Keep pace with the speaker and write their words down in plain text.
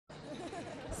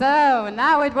So,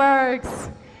 now it works.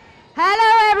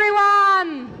 Hello,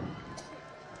 everyone.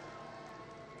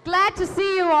 Glad to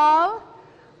see you all.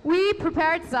 We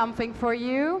prepared something for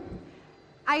you.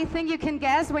 I think you can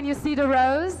guess when you see the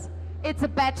rows. It's a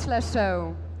Bachelor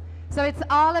show. So it's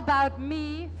all about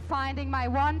me finding my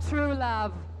one true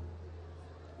love.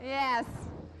 Yes.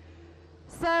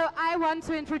 So I want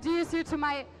to introduce you to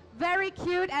my very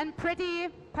cute and pretty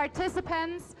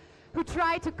participants who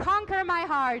try to conquer my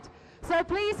heart. So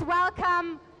please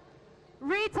welcome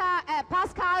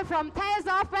Pascal from Tales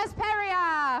of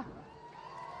Vesperia.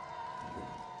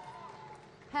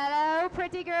 Hello,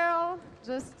 pretty girl.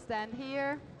 Just stand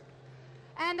here.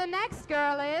 And the next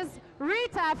girl is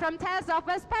Rita from Tales of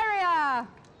Vesperia.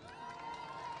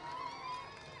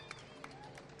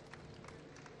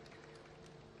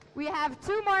 We have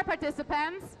two more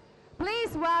participants.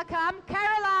 Please welcome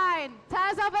Caroline,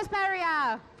 Tales of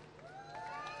Vesperia.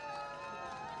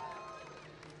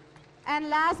 And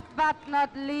last but not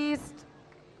least,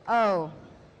 oh,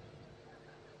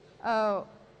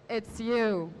 it's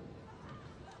you.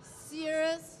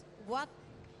 Serious? What?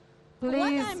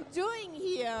 Please, What I'm doing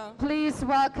here? please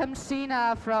welcome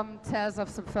Sheena from Tales of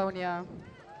Symphonia.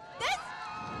 This?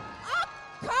 Oh,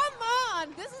 come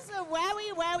on! This is a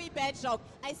very, very bad joke.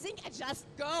 I think I just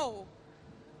go.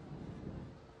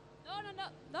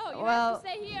 No, you Well- have to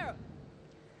stay here.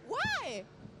 Why?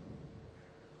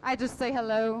 I just say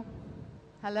hello.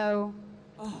 Hello.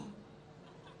 Oh.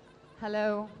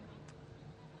 Hello.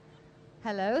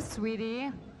 Hello,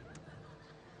 sweetie.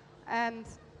 And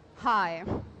hi.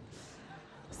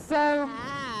 So,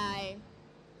 Hi.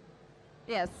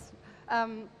 yes,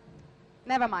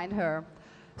 never mind her.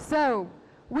 So,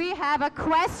 we have a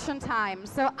question time.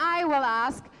 So I will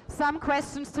ask some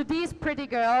questions to these pretty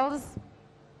girls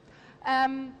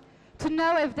to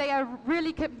know if they are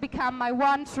really can become my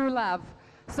one true love.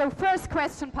 So first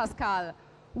question, Pascal.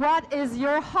 What is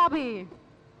your hobby?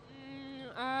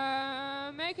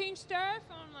 Making stuff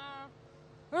on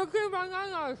cooking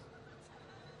bananas.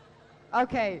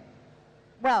 Okay.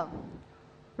 Well,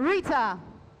 Rita,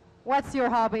 what's your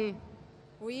hobby?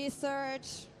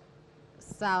 Research.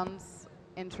 Sounds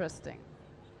interesting.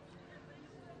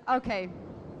 Okay.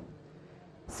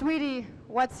 Sweetie,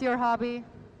 what's your hobby?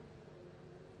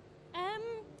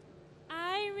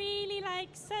 I really like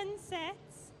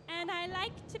sunsets, and I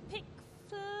like to pick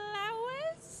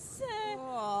flowers.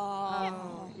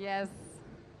 Oh. Yes.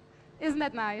 Isn't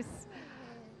that nice?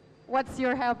 What's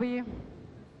your hobby?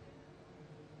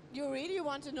 You really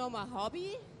want to know my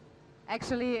hobby?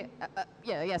 Actually,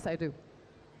 yes, I do.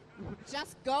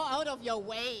 Just go out of your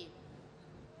way.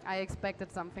 I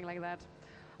expected something like that.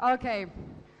 Okay.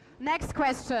 Next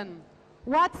question.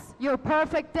 What's your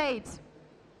perfect date?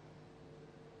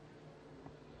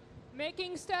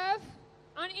 Making stuff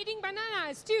and eating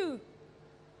bananas too.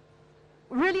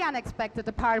 Really unexpected,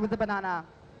 the part with the banana.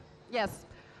 Yes.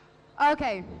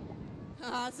 Okay.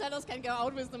 Sellers can go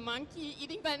out with the monkey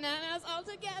eating bananas all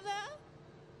together.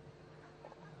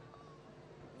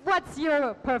 What's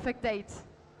your perfect date?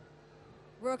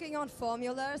 Working on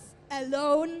formulas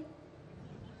alone.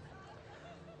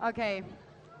 Okay.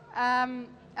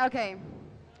 Okay.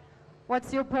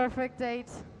 What's your perfect date?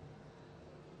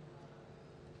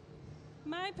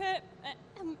 My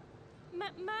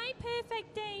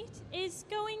perfect date is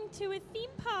going to a theme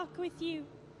park with you.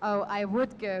 Oh, I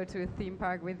would go to a theme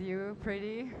park with you,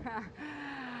 pretty.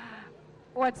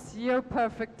 What's your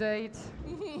perfect date?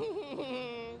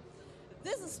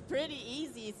 This is pretty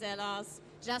easy, Sellers.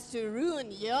 Just to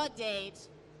ruin your date.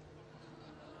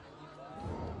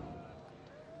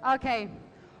 Okay.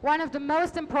 One of the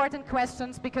most important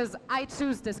questions because I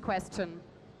choose this question.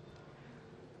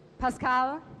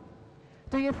 Pascal,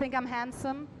 do you think I'm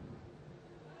handsome?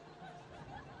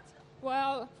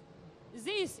 Well,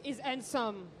 this is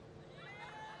handsome.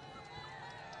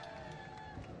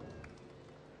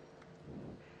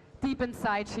 Deep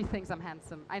inside, she thinks I'm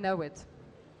handsome. I know it.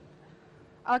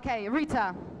 Okay,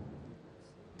 Rita,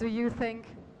 do you think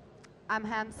I'm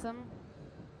handsome?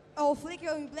 Oh,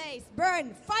 flickering blaze,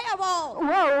 burn, fireball! Whoa,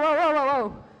 whoa, whoa, whoa,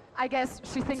 whoa. I guess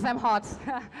she thinks I'm hot.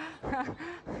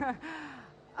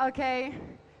 Okay,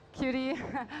 cutie,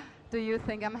 do you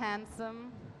think I'm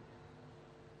handsome?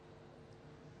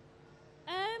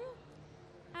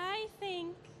 I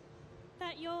think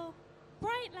that you're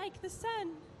bright like the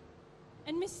sun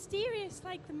and mysterious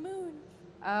like the moon.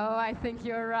 Oh, I think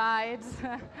you're right.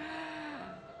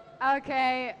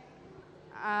 Okay.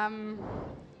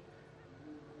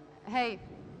 Hey,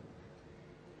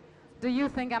 do you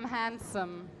think I'm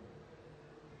handsome?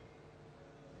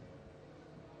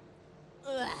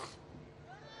 Ugh.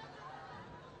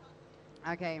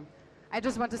 Okay. I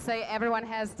just want to say everyone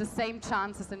has the same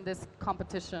chances in this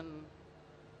competition.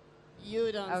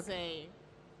 You don't Okay. say.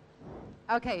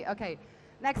 Okay, okay.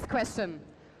 Next question.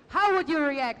 How would you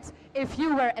react if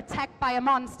you were attacked by a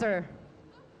monster?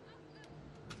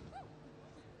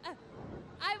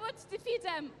 I would defeat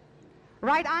them.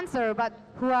 Right answer, but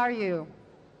who are you?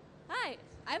 Hi,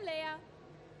 I'm Leia.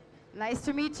 Nice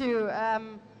to meet you.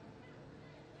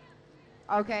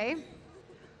 Okay.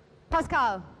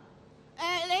 Pascal.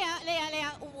 Leia,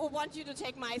 want you to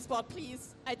take my spot,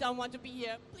 please. I don't want to be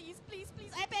here. Please, please,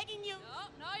 please, I'm begging you.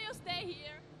 No, you stay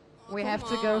here. We come have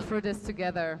to go on. through this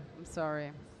together. I'm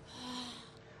sorry.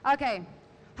 Okay.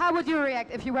 How would you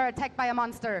react if you were attacked by a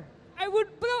monster? I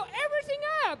would blow everything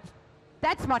up.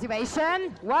 That's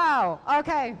motivation. Wow.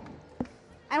 Okay.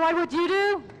 And what would you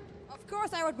do? Of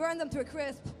course, I would burn them to a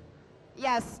crisp.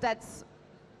 Yes, that's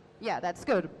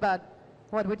good. But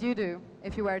what would you do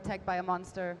if you were attacked by a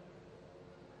monster?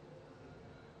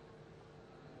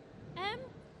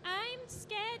 I'm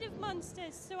scared of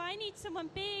monsters, so I need someone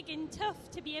big and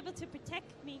tough to be able to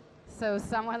protect me. So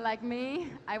someone like me,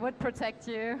 I would protect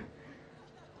you.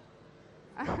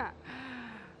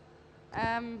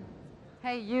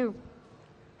 Hey, you.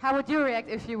 How would you react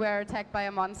if you were attacked by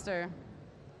a monster?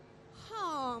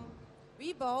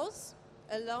 We both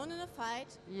alone in a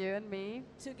fight You and me?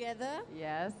 together.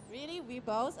 Yes. Really, we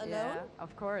both alone. Yeah,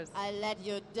 of course. I let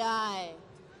you die.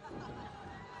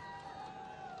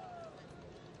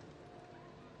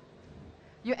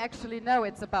 You actually know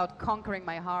it's about conquering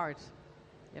my heart,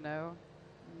 you know?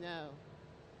 No.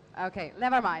 Okay,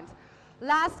 never mind.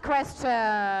 Last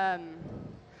question.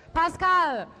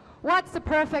 Pascal, what's the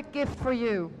perfect gift for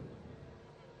you?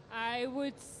 I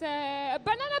would say a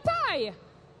banana pie.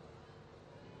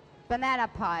 Banana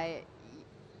pie.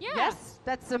 Yeah. Yes,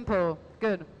 that's simple.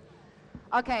 Good.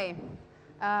 Okay.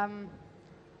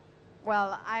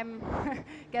 Well, I'm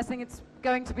guessing it's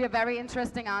going to be a very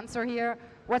interesting answer here.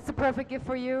 What's the perfect gift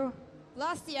for you?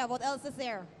 Lastia, what else is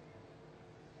there?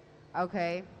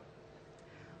 Okay.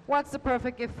 What's the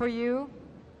perfect gift for you?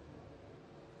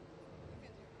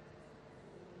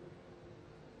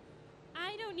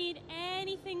 I don't need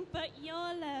anything but your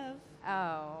love.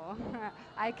 Oh,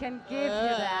 I can give you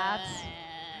that.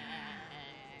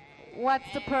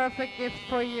 What's the perfect gift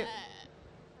for you?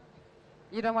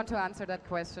 You don't want to answer that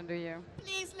question, do you?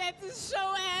 Please let this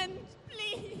show end.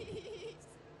 Please.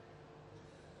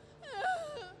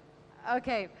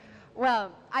 Okay,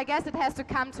 well, I guess it has to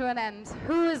come to an end.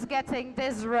 Who is getting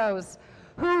this rose?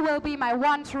 Who will be my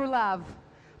one true love?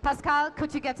 Pascal,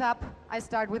 could you get up? I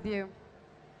start with you.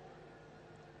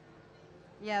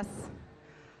 Yes.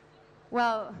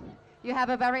 Well, you have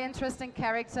a very interesting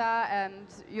character and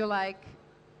you like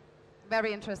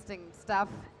very interesting stuff.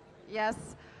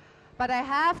 Yes. But I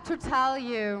have to tell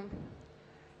you,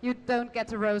 you don't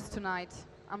get a rose tonight.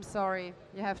 I'm sorry.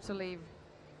 You have to leave.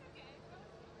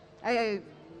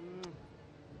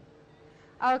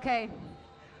 Okay.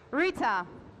 Rita,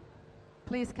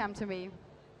 please come to me.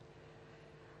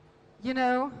 You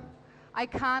know, I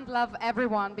can't love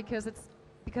everyone because it's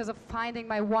because of finding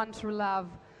my one true love.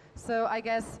 So I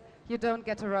guess you don't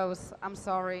get a rose. I'm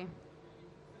sorry.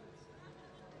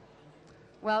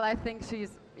 Well, I think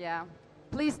yeah.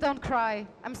 Please don't cry.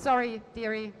 I'm sorry,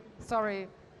 dearie. Sorry.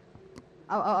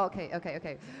 Oh,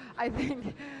 okay. I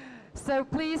think, so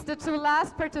please, the two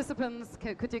last participants,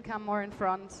 could you come more in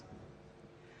front?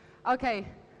 Okay,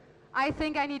 I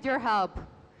think I need your help.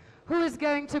 Who is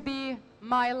going to be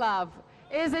my love?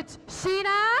 Is it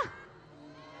Sheena?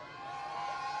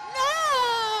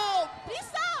 No! Please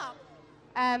stop!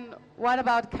 And what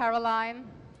about Caroline?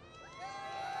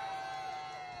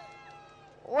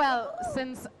 Well,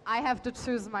 since I have to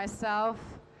choose myself,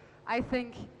 I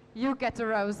think you get a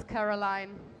rose,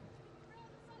 Caroline.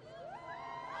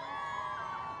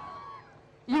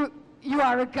 You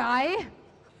are a guy?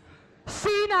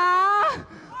 Sheena!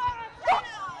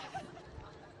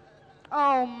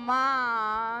 Oh,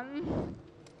 man.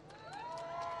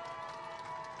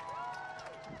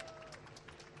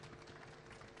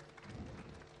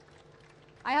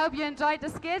 I hope you enjoyed the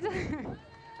skit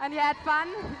and you had fun.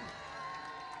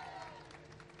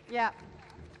 Yeah.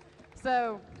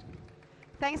 So,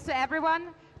 thanks to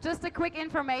everyone. Just a quick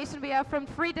information, we are from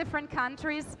 3 different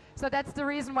countries, so that's the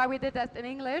reason why we did that in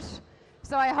English.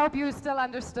 So I hope you still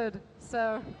understood.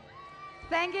 So,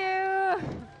 thank you.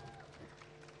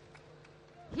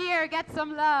 Here, get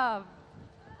some love.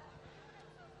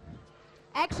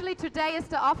 Actually, today is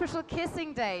the official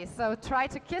kissing day, so try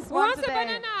to kiss Who one wants a today.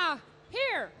 banana?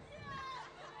 Here.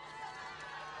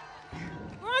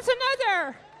 Who wants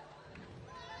another?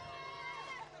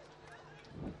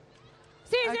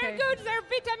 See, Okay. they're good. There's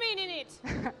vitamin in it.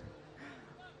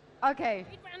 Okay.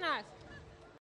 Eat bananas.